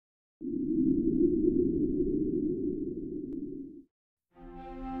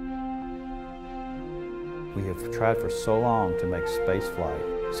We have tried for so long to make space flight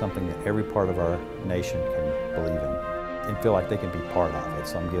something that every part of our nation can believe in and feel like they can be part of at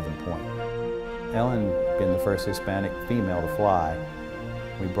some given point. Ellen, being the first Hispanic female to fly,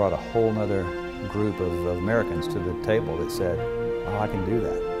 we brought a whole other group of Americans to the table that said, oh, I can do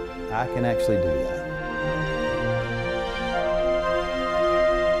that. I can actually do that.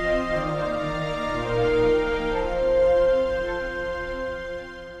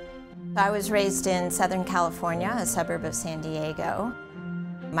 I was raised in Southern California, a suburb of San Diego.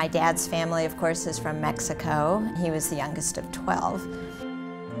 My dad's family, of course, is from Mexico. He was the youngest of 12.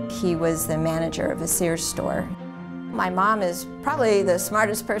 He was the manager of a Sears store. My mom is probably the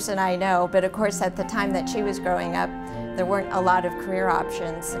smartest person I know, but of course at the time that she was growing up, there weren't a lot of career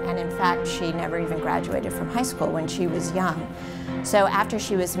options, and in fact she never even graduated from high school when she was young. So after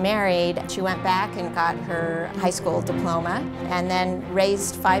she was married, she went back and got her high school diploma and then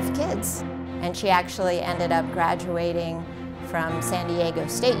raised 5 kids. And she actually ended up graduating from San Diego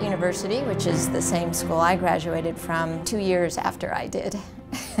State University, which is the same school I graduated from 2 years after I did.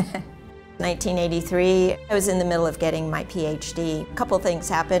 1983, I was in the middle of getting my PhD. A couple things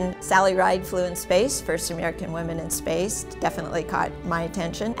happened. Sally Ride flew in space, first American woman in space, definitely caught my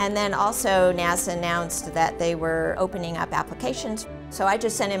attention. And then also NASA announced that they were opening up applications. So I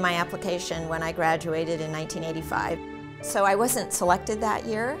just sent in my application when I graduated in 1985. So I wasn't selected that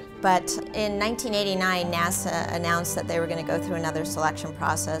year, but in 1989, NASA announced that they were going to go through another selection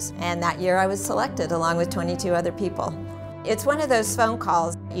process, and that year I was selected along with 22 other people. It's one of those phone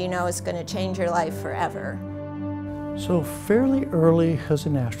calls you know is going to change your life forever. So fairly early as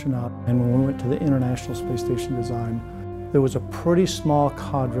an astronaut, and when we went to the International Space Station design, there was a pretty small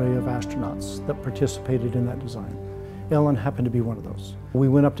cadre of astronauts that participated in that design. Ellen happened to be one of those. We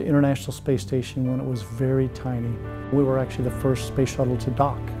went up to International Space Station when it was very tiny. We were actually the first space shuttle to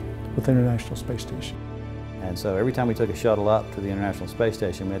dock with the International Space Station. And so every time we took a shuttle up to the International Space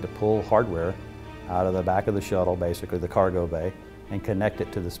Station, we had to pull hardware out of the back of the shuttle, basically the cargo bay, and connect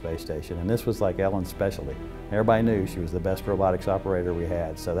it to the space station. And this was like Ellen's specialty. Everybody knew she was the best robotics operator we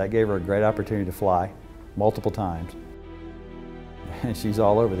had, so that gave her a great opportunity to fly multiple times. And she's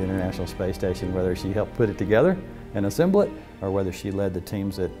all over the International Space Station, whether she helped put it together and assemble it, or whether she led the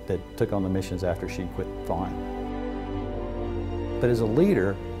teams that took on the missions after she quit flying. But as a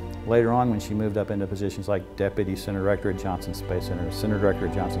leader, later on when she moved up into positions like Deputy Center Director at Johnson Space Center, Center Director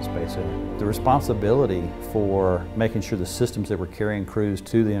at Johnson Space Center, the responsibility for making sure the systems that were carrying crews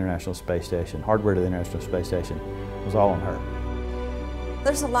to the International Space Station, hardware to the International Space Station, was all on her.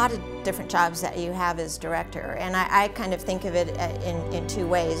 There's a lot of different jobs that you have as director, and I kind of think of it in 2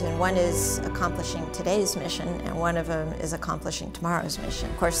 ways, and one is accomplishing today's mission, and one of them is accomplishing tomorrow's mission.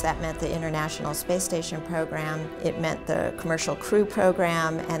 Of course, that meant the International Space Station program, it meant the Commercial Crew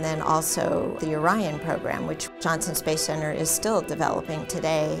program, and then also the Orion program, which Johnson Space Center is still developing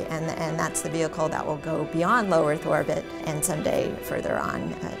today, and that's the vehicle that will go beyond low Earth orbit and someday further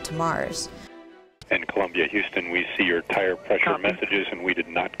on to Mars. And Columbia, Houston, we see your tire pressure messages, and we did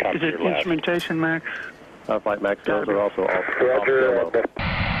not copy your last. Instrumentation, Max? Flight Max, those are also off.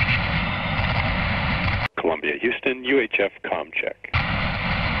 Columbia, Houston, UHF comm check.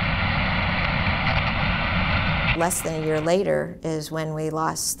 Less than a year later is when we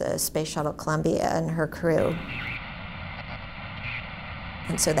lost the Space Shuttle Columbia and her crew.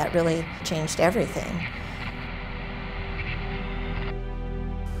 And so that really changed everything.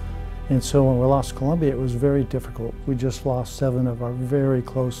 And so when we lost Columbia, it was very difficult. We just lost 7 of our very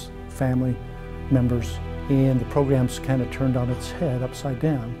close family members, and the program's kind of turned on its head, upside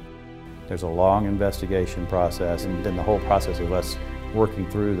down. There's a long investigation process, and then the whole process of us working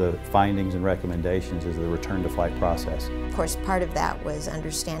through the findings and recommendations is the return to flight process. Of course, part of that was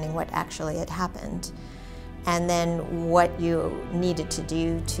understanding what actually had happened, and then what you needed to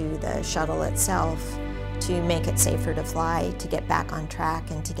do to the shuttle itself to make it safer to fly, to get back on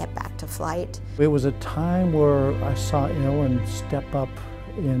track, and to get back to flight. It was a time where I saw Ellen step up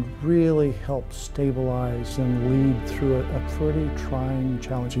and really help stabilize and lead through a pretty trying,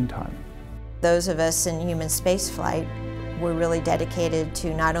 challenging time. Those of us in human spaceflight were really dedicated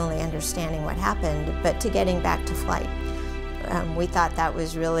to not only understanding what happened, but to getting back to flight. We thought that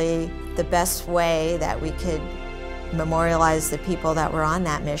was really the best way that we could memorialize the people that were on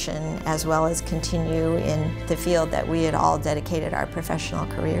that mission, as well as continue in the field that we had all dedicated our professional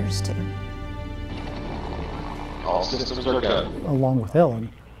careers to. All systems are go. Along with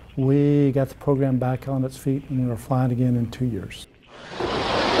Ellen, we got the program back on its feet, and we were flying again in 2 years.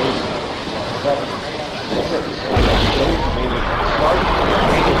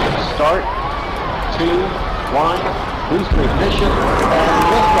 Start, 2, 1, booster ignition, and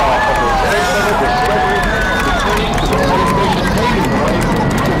liftoff of the Space Shuttle Discovery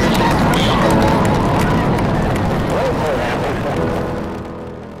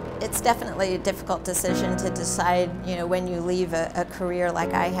It's definitely a difficult decision to decide, when you leave a career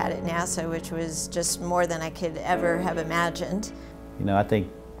like I had at NASA, which was just more than I could ever have imagined. I think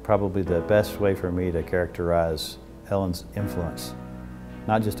probably the best way for me to characterize Ellen's influence,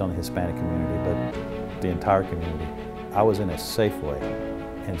 not just on the Hispanic community, but the entire community. I was in a Safeway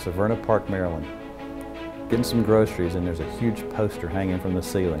in Severna Park, Maryland, getting some groceries, and there's a huge poster hanging from the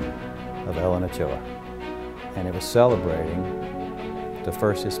ceiling of Ellen Ochoa. And it was celebrating the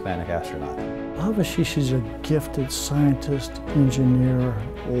first Hispanic astronaut. Obviously, she's a gifted scientist, engineer,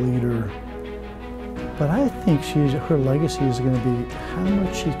 leader. But I think her legacy is going to be how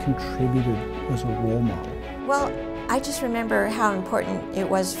much she contributed as a role model. Well, I just remember how important it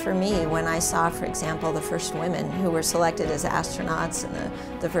was for me when I saw, for example, the first women who were selected as astronauts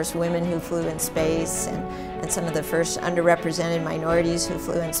and the first women who flew in space and some of the first underrepresented minorities who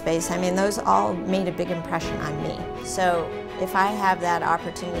flew in space. I mean, those all made a big impression on me. So if I have that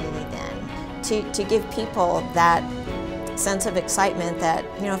opportunity then to give people that sense of excitement that,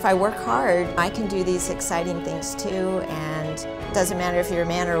 if I work hard, I can do these exciting things too, and it doesn't matter if you're a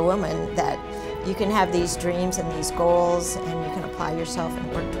man or a woman, that you can have these dreams and these goals and you can apply yourself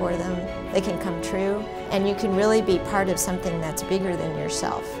and work toward them. They can come true, and you can really be part of something that's bigger than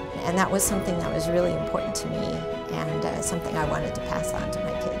yourself. And that was something that was really important to me, and something I wanted to pass on to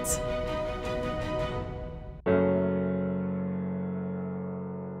my kids.